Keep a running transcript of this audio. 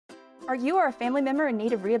Are you or a family member in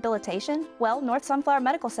need of rehabilitation? Well, North Sunflower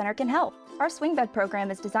Medical Center can help. Our Swingbed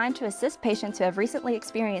program is designed to assist patients who have recently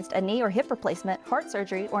experienced a knee or hip replacement, heart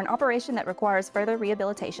surgery, or an operation that requires further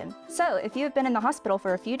rehabilitation. So, if you have been in the hospital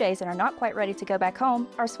for a few days and are not quite ready to go back home,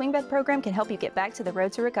 our Swingbed program can help you get back to the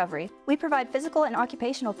road to recovery. We provide physical and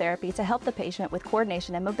occupational therapy to help the patient with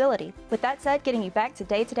coordination and mobility. With that said, getting you back to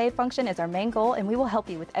day-to-day function is our main goal, and we will help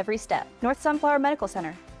you with every step. North Sunflower Medical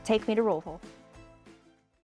Center. Take me to Ruleville.